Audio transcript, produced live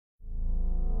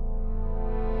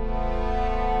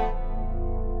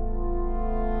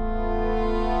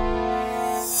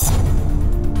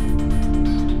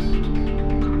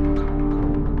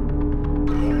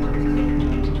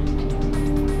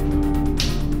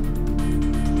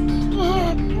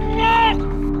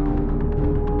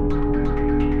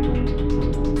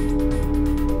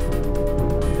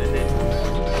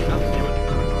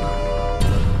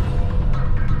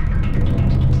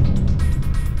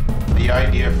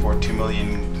for 2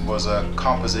 million was a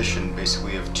composition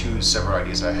basically of two separate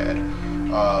ideas I had.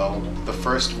 The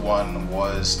first one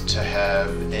was to have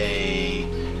a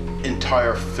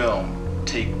entire film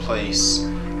take place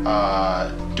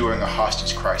during a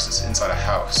hostage crisis inside a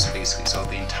house, basically. So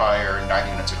the entire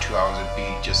 90 minutes or 2 hours would be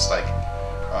just like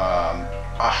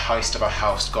a heist of a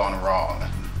house gone wrong.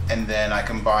 And then I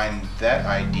combined that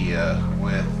idea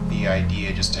with the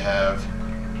idea just to have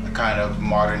a kind of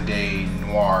modern day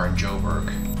noir in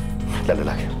Joburg.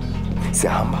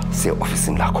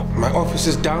 My office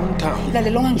is downtown.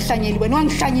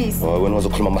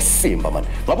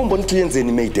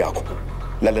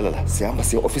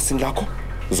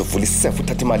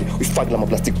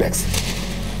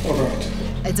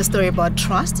 It's a story about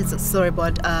trust, it's a story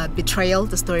about betrayal,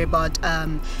 it's a story about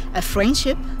a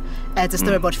friendship, it's a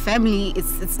story about family,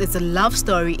 it's a love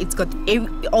story. It's got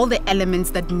all the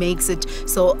elements that makes it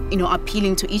so,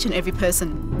 appealing to each and every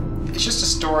person. It's just a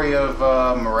story of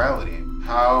morality.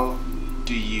 How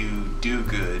do you do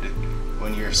good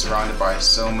when you're surrounded by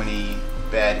so many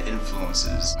bad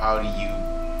influences? How do you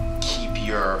keep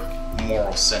your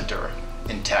moral center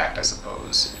intact, I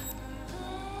suppose?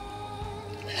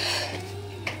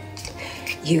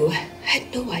 You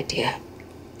had no idea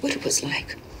what it was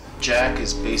like. Jack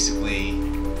is basically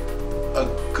a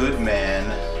good man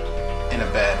in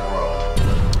a bad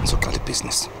world. So call it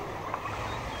business.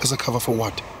 As a cover for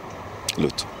what?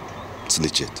 Look, it's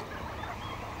legit.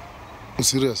 You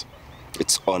serious?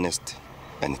 It's honest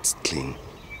and it's clean.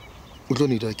 We don't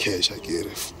need a cash, I get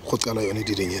it.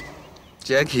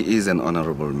 Jack, he is an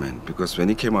honorable man because when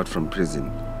he came out from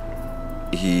prison,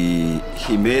 he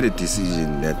made a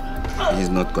decision that he's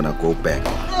not gonna go back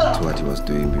to what he was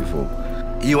doing before.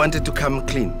 He wanted to come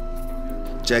clean.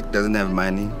 Jack doesn't have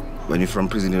money. When you're from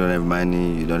prison, you don't have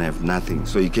money, you don't have nothing.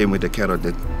 So he came with a carrot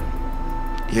that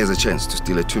he has a chance to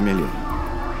steal a 2 million.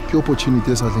 The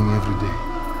opportunity is something every day.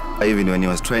 Even when he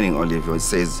was training Oliver, he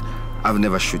says, I've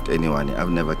never shot anyone, I've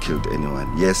never killed anyone.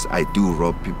 Yes, I do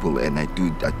rob people and I do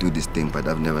this thing, but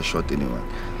I've never shot anyone.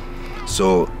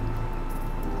 So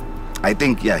I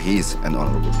think, yeah, he is an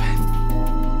honorable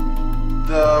man.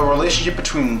 The relationship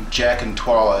between Jack and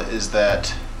Twala is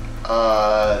that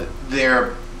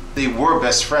they were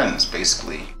best friends,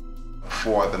 basically,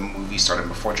 before the movie started,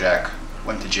 before Jack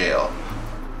went to jail.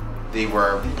 They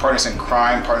were partners in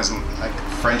crime, partners in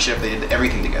friendship, they did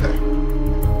everything together.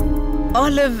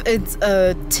 Olive is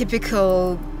a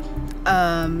typical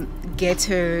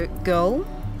ghetto girl.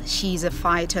 She's a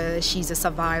fighter, she's a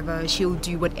survivor, she'll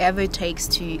do whatever it takes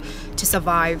to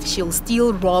survive. She'll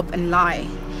steal, rob and lie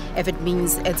if it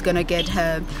means it's gonna get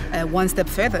her one step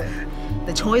further.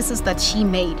 The choices that she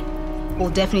made will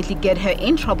definitely get her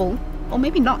in trouble, or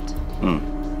maybe not.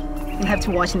 We'll have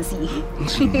to watch and see.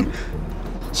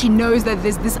 She knows that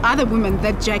there's this other woman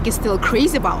that Jack is still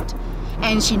crazy about,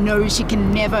 and she knows she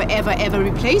can never, ever, ever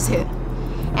replace her.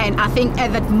 And I think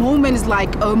at that moment it's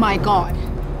like, oh my God,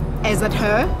 is that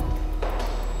her?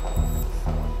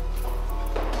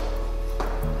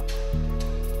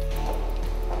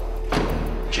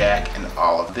 Jack and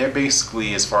Olive, they're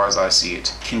basically, as far as I see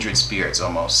it, kindred spirits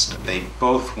almost. They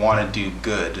both want to do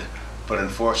good, but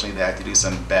unfortunately they have to do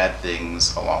some bad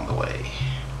things along the way.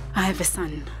 I have a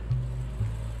son.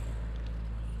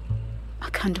 I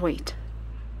can't wait.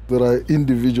 There are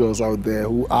individuals out there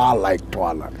who are like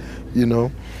Twala,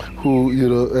 who,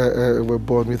 were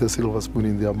born with a silver spoon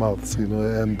in their mouths,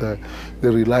 and they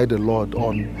relied a lot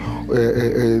on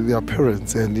their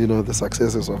parents and, the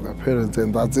successes of their parents,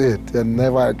 and that's it. And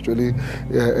never actually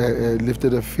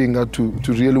lifted a finger to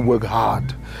really work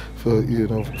hard for,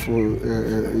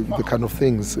 the kind of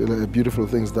things, beautiful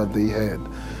things that they had.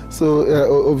 So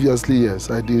obviously, yes,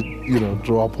 I did,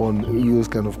 draw upon those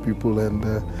kind of people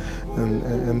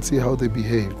and see how they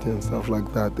behaved and stuff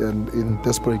like that, and in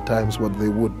desperate times what they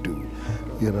would do,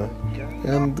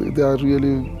 And they are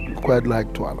really quite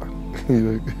like Twala,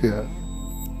 yeah.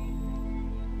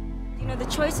 The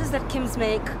choices that Kims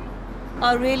make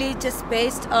are really just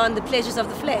based on the pleasures of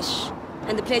the flesh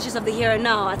and the pleasures of the here and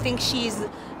now. I think she's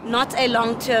not a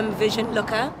long-term vision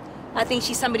looker. I think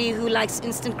she's somebody who likes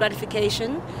instant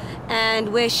gratification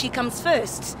and where she comes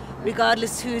first,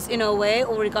 regardless who's in her way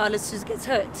or regardless who gets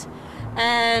hurt.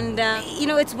 And,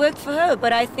 it's worked for her,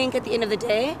 but I think at the end of the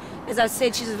day, as I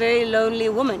said, she's a very lonely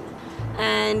woman.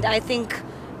 And I think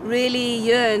really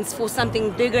yearns for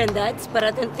something bigger than that, but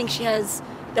I don't think she has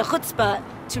the chutzpah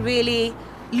to really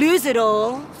lose it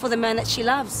all for the man that she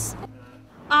loves.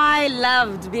 I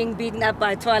loved being beaten up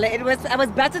by Twala. I was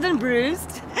battered and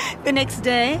bruised the next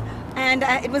day. And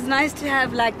it was nice to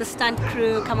have the stunt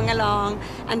crew coming along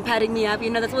and patting me up.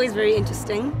 That's always very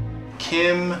interesting.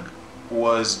 Kim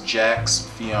was Jack's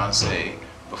fiancée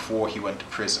before he went to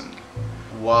prison.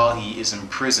 While he is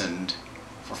imprisoned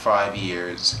for 5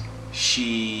 years,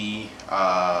 she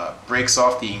breaks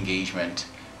off the engagement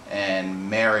and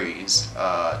marries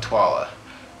Twala,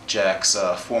 Jack's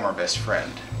former best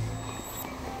friend.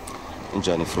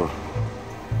 Jennifer.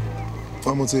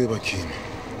 I'm Kim.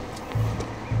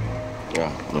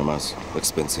 Yeah, no mas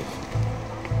expensive.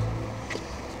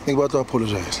 I'm about to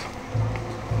apologize.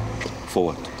 For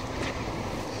what?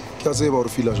 Ke say about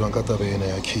feel jwang ka taba ena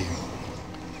ya Kim.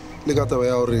 Le ka taba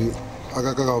ya hore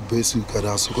aga ka besi ka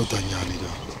da sokotanyane da.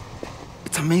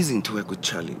 It's amazing to work with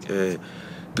Charlie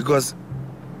because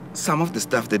some of the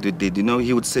stuff that we did, you know,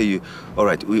 he would say, all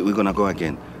right, we're going to go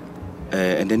again.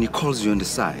 And then he calls you on the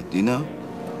side, you know?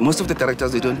 Most of the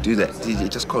directors, they don't do that. He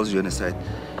just calls you on the side.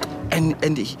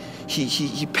 And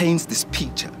he paints this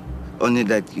picture on it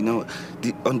that, you know,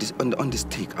 on this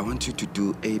take, I want you to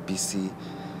do A, B, C,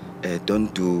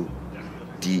 don't do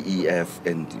D, E, F,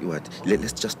 and what?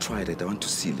 Let's just try that. I want to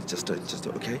see it. Just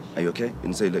okay? Are you okay? And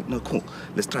you say, like, no, cool.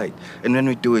 Let's try it. And when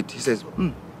we do it, he says,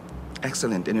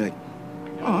 excellent. And you're like,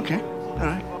 oh, okay. All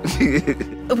right.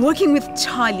 Working with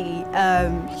Charlie,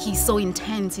 he's so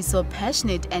intense, he's so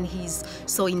passionate, and he's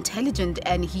so intelligent,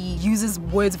 and he uses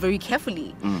words very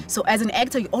carefully. So as an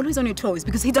actor, you're always on your toes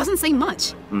because he doesn't say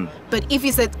much. But if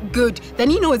he said good, then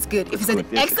you know it's good. If he said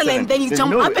excellent, then you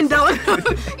jump up and down.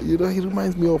 You know, he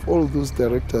reminds me of all of those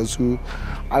directors who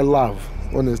I love,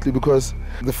 honestly, because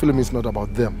the film is not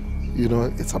about them. You know,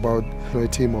 it's about a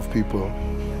team of people.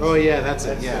 Oh yeah, that's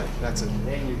it. Yeah, that's it.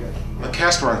 The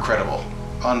cast were incredible,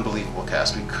 unbelievable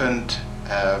cast. We couldn't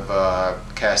have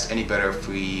cast any better if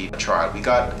we tried. We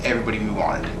got everybody we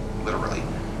wanted, literally.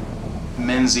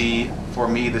 Menzie, for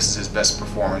me, this is his best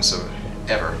performance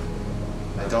ever.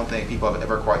 I don't think people have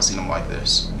ever quite seen him like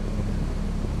this.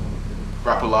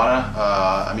 Rapulana,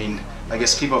 I mean, I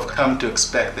guess people have come to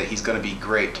expect that he's going to be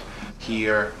great.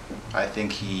 Here, I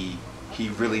think he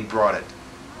really brought it.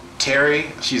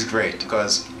 Terry, she's great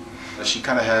because she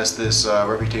kind of has this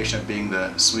reputation of being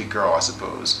the sweet girl, I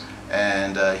suppose.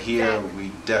 And here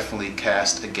we definitely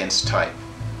cast against type.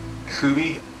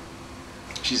 Kubi,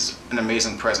 she's an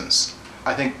amazing presence.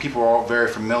 I think people are all very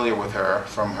familiar with her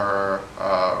from her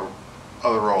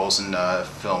other roles in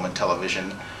film and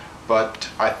television, but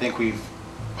I think we've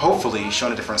hopefully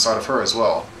shown a different side of her as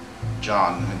well.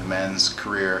 John, I mean, the man's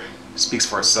career speaks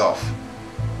for itself.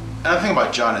 Another thing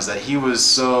about John is that he was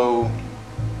so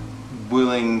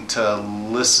willing to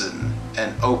listen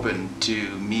and open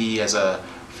to me as a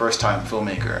first-time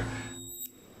filmmaker.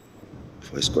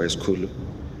 For a square school,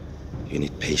 you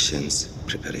need patience,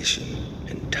 preparation,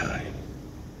 and time.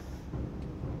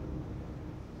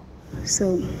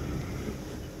 So,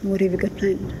 what have you got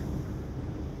planned?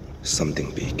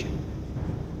 Something big.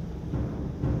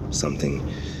 Something,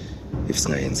 if it's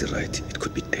not in the right, it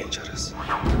could be dangerous.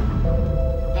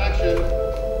 Action.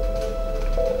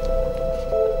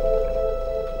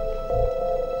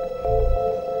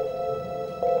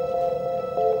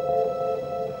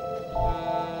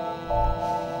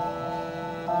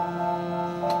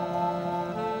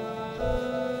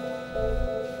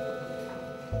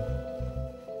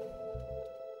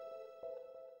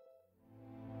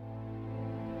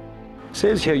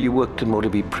 Says here you worked in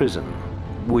Motorby Prison.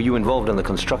 Were you involved in the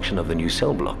construction of the new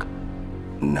cell block?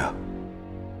 No.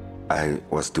 I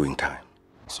was doing time.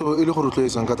 So, it's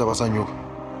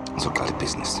a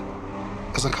business.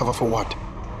 As a cover for what?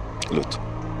 Look,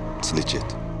 it's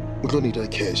legit. We don't need a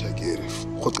cash, I get it.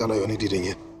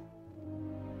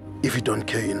 If you don't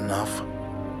care enough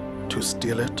to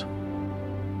steal it,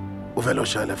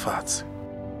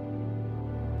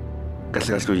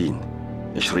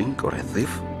 a shrink or a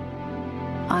thief?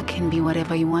 I can be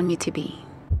whatever you want me to be.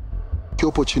 The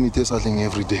opportunities are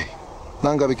every day.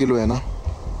 I'd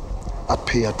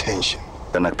pay attention.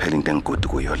 If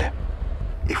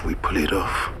we pull it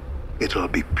off, it'll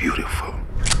be beautiful.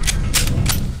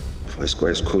 For a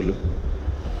square school,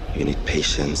 you need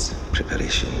patience,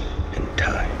 preparation, and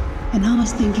time. And I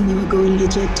was thinking you were going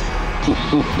legit.